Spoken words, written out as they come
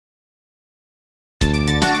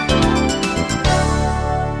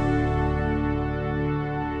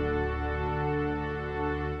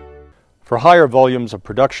For higher volumes of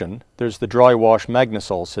production, there's the dry wash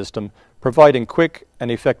Magnesol system, providing quick and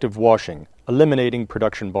effective washing, eliminating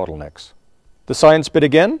production bottlenecks. The science bit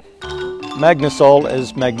again? Magnesol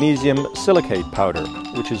is magnesium silicate powder,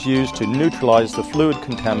 which is used to neutralize the fluid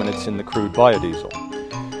contaminants in the crude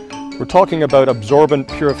biodiesel. We're talking about absorbent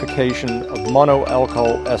purification of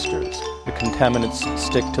monoalkyl esters. The contaminants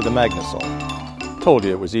stick to the Magnesol. Told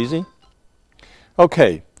you it was easy.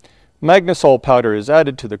 Okay, Magnesol powder is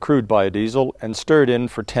added to the crude biodiesel and stirred in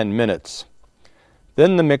for 10 minutes.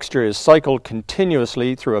 Then the mixture is cycled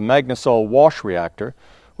continuously through a Magnesol wash reactor,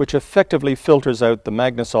 which effectively filters out the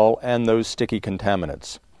Magnesol and those sticky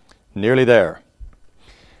contaminants. Nearly there.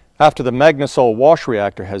 After the Magnesol wash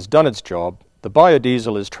reactor has done its job, the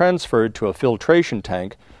biodiesel is transferred to a filtration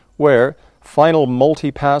tank where final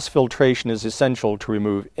multi-pass filtration is essential to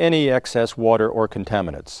remove any excess water or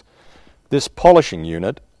contaminants. This polishing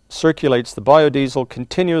unit circulates the biodiesel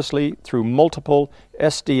continuously through multiple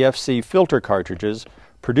SDFC filter cartridges,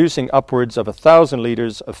 producing upwards of 1,000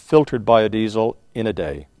 litres of filtered biodiesel in a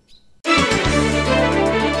day.